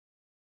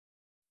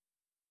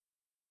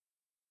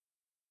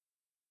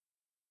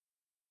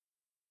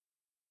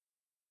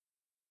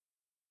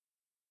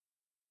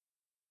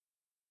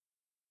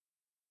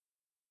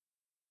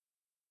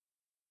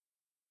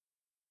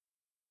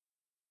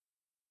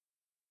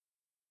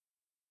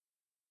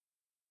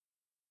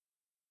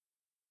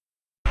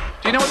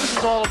you know what this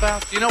is all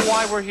about? Do you know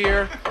why we're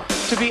here?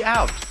 To be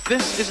out.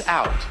 This is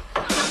out.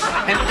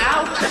 And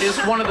out is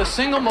one of the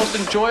single most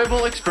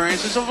enjoyable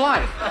experiences of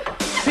life.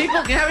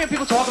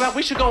 People talk about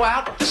we should go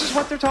out. This is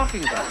what they're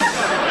talking about.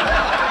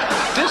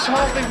 This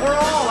whole thing, we're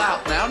all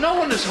out now. No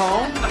one is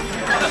home.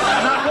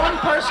 Not one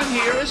person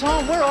here is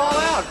home. We're all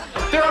out.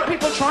 There are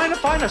people trying to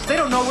find us. They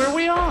don't know where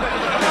we are.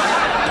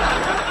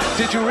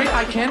 Did you read?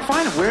 I can't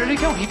find him. Where did he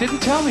go? He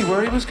didn't tell me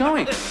where he was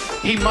going.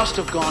 He must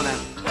have gone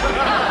out.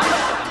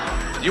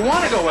 You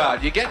want to go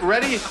out. You get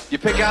ready. You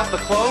pick out the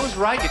clothes,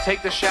 right? You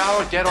take the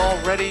shower, get all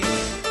ready.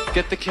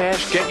 Get the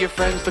cash, get your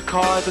friends, the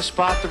car, the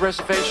spot, the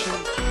reservation.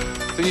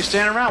 Then you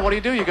stand around. What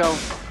do? You go,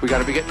 we got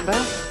to be getting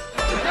back.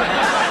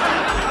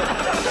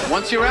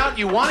 Once you're out,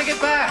 you want to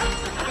get back.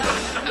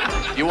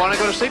 You want to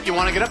go to sleep, you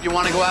want to get up, you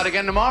want to go out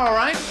again tomorrow,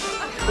 right?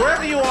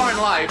 Wherever you are in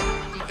life,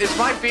 it's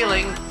my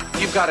feeling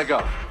you've got to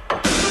go.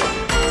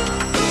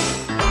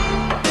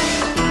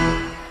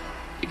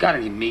 You got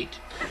any meat?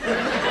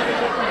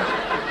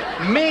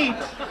 Meat?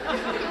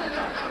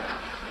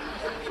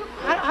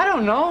 I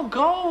don't know.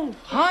 Go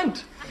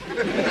hunt.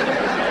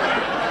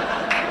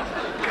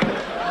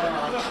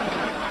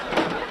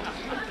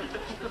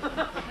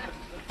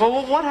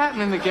 Well, what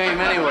happened in the game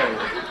anyway?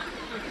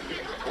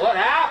 What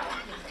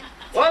happened?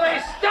 Well, they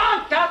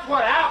stunk, that's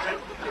what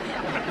happened.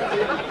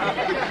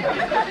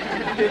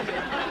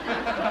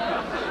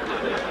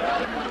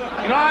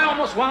 You know, I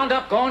almost wound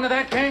up going to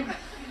that game.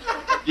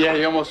 Yeah,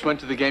 you almost went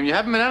to the game. You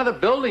haven't been out of the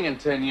building in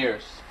 10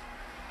 years.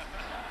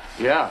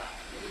 Yeah.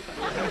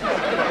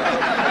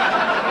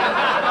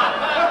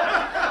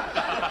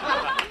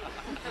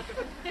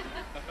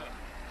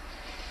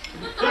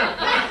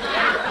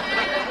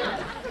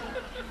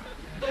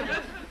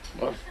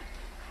 What?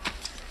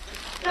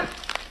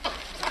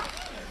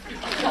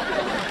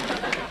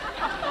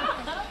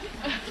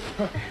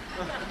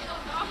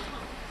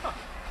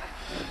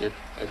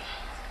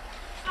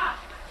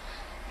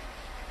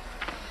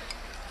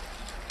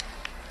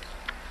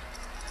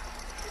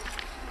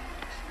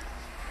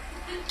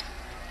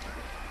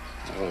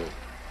 Oh.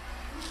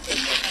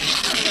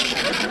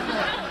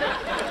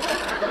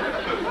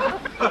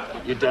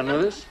 You done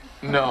with this?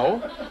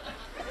 No.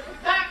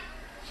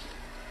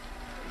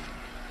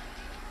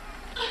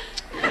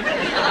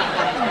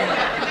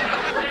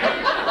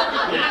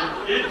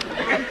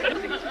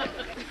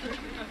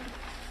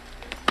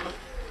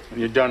 When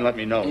you're done, let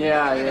me know.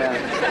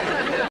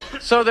 Yeah.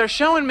 So they're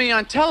showing me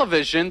on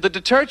television the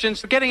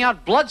detergents getting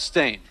out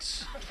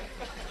bloodstains.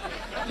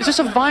 Is this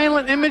a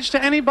violent image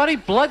to anybody?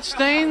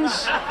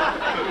 Bloodstains?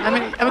 I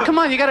mean, come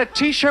on, you got a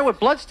T-shirt with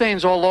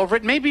bloodstains all over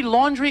it. Maybe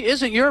laundry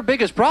isn't your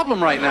biggest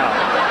problem right now.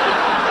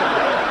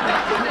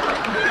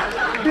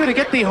 You gotta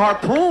get the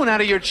harpoon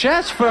out of your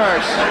chest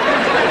first.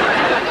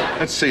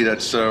 Let's see,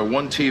 that's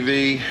one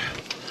TV,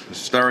 a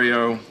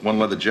stereo, one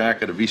leather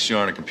jacket, a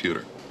VCR, and a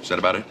computer. Is that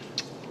about it?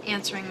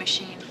 Answering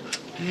machine.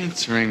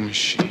 Answering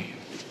machine.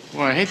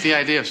 Boy, I hate the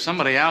idea of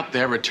somebody out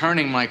there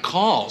returning my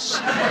calls.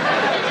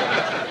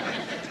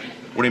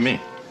 What do you mean?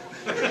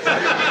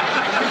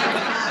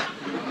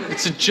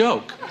 It's a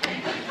joke.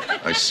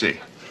 I see.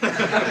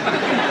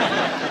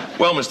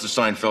 Well, Mr.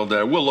 Seinfeld,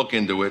 we'll look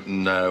into it,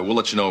 and we'll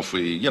let you know if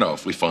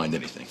we find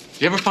anything.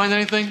 You ever find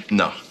anything?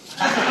 No.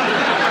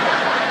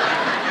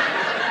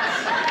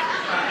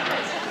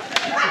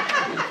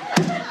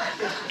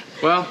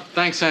 Well,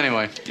 thanks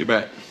anyway. You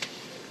bet.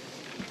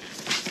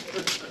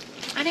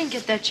 I didn't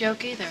get that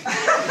joke either.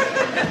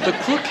 The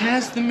crook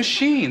has the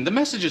machine. The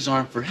messages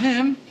aren't for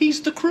him. He's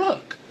the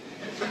crook.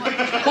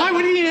 Why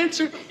would he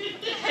answer?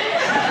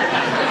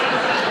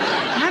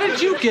 How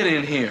did you get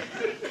in here?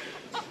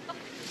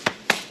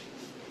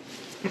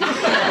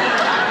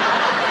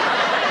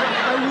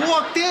 I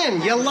walked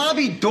in. Your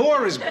lobby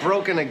door is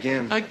broken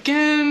again.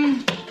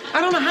 Again?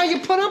 I don't know how you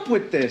put up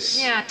with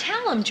this. Yeah,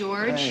 tell him,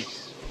 George.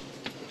 Thanks.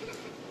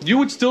 You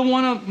would still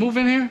want to move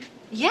in here?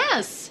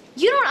 Yes.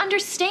 You don't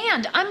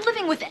understand. I'm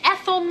living with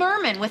Ethel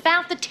Merman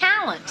without the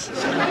talent.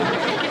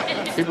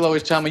 People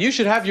always tell me, you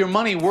should have your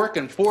money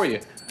working for you.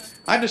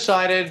 I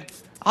decided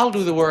I'll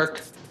do the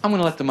work. I'm going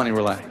to let the money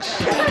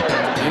relax. You know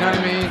what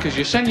I mean? Because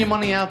you send your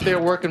money out there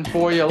working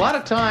for you. A lot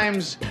of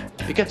times,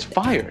 it gets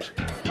fired.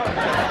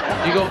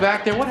 You go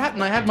back there, what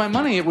happened? I had my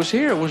money. It was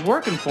here. It was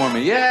working for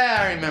me.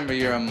 Yeah, I remember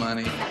your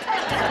money.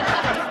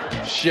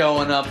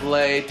 Showing up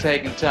late,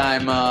 taking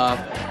time off.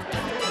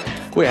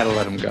 We had to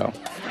let him go.